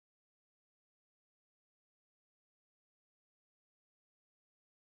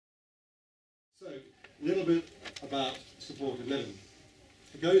So, a little bit about supported living.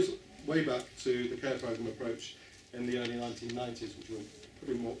 It goes way back to the care programme approach in the early 1990s, which we're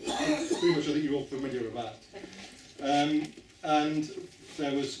pretty much I think you're all familiar about. And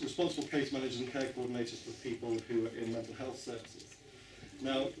there was responsible case managers and care coordinators for people who were in mental health services.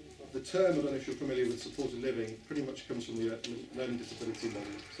 Now, the term, I don't know if you're familiar with supported living, pretty much comes from the learning disability model.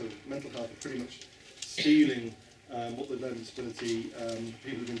 So mental health are pretty much stealing what the learning disability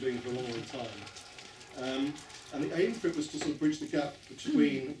people have been doing for a long, long time. And the aim for it was to sort of bridge the gap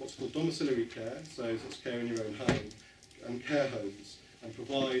between what's called domiciliary care, so that's care in your own home, and care homes, and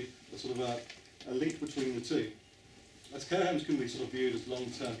provide a sort of a link between the two. As care homes can be sort of viewed as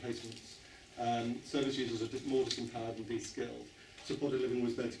long-term placements, service users are more disempowered and de-skilled. Supported living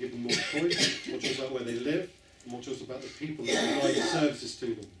was there to give them more choice, more choice about where they live, and more choice about the people that provide the services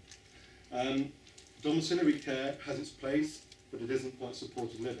to them. Domiciliary care has its place, but it isn't quite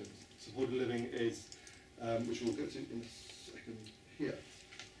supported living. Supported living is, which we'll get to in a second here.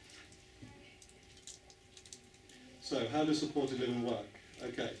 So, how does supported living work?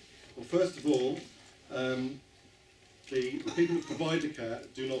 Okay, well, first of all, the people who provide the care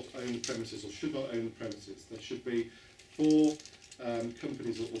do not own the premises, or should not own the premises. There should be 4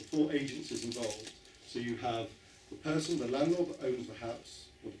 companies or 4 agencies involved. So you have the person, the landlord that owns the house,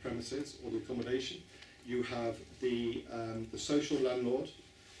 or the premises, or the accommodation. You have the social landlord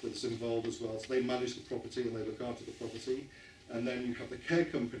that's involved as well. So they manage the property and they look after the property. And then you have the care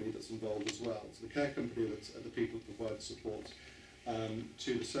company that's involved as well. So the care company are the people who provide support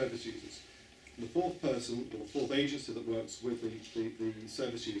to the service users. And the 4th person, or the 4th agency that works with the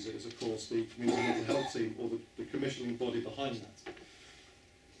service user is, of course, the community mental health team, or the commissioning body behind that.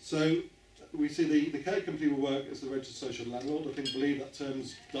 So we see the care company will work as the registered social landlord. I believe that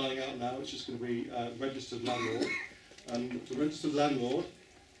term's dying out now. It's just going to be registered landlord. And the registered landlord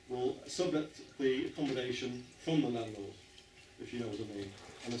will sublet the accommodation from the landlord, if you know what I mean.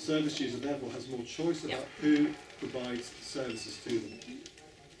 And the service user therefore has more choice about who provides services to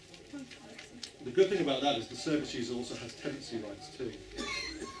them. The good thing about that is the service user also has tenancy rights too.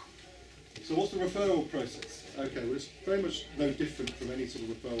 So what's the referral process? Okay, well, it's very much no different from any sort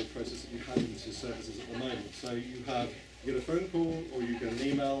of referral process that you have into services at the moment. So you get a phone call or you get an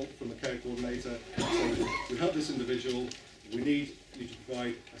email from the care coordinator saying, we have this individual, we need you to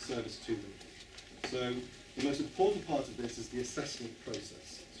provide a service to them. So the most important part of this is the assessment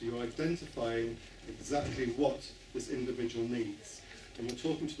process. So you're identifying exactly what this individual needs. And you're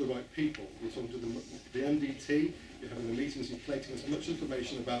talking to the right people. You're talking to the MDT, you're having the meetings, you're collecting as much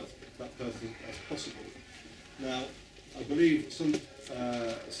information about that person as possible. Now, I believe some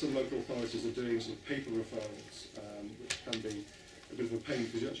local authorities are doing sort of paper referrals, which can be a bit of a pain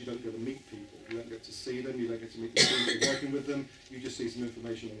because you actually don't get to meet people. You don't get to see them, you don't get to meet the people who are working with them, you just see some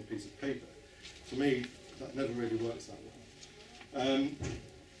information on a piece of paper. For me, that never really works that way.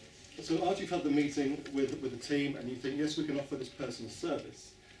 So after you've had the meeting with the team and you think, yes, we can offer this person a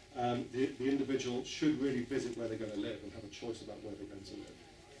service, the individual should really visit where they're going to live and have a choice about where they're going to live.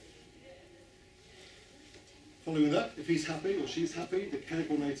 Following that, if he's happy or she's happy, the care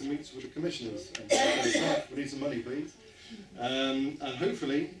coordinator meets with the commissioners and says, right, we need some money, please. And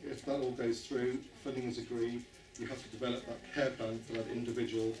hopefully, if that all goes through, funding is agreed, you have to develop that care plan for that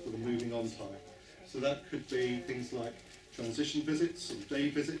individual for the moving on time. So that could be things like transition visits, or day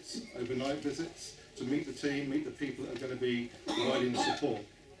visits, overnight visits, to meet the team, meet the people that are going to be providing the support.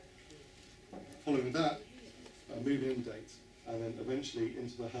 Following that, a move-in date, and then eventually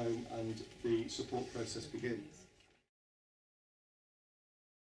into the home and the support process begins.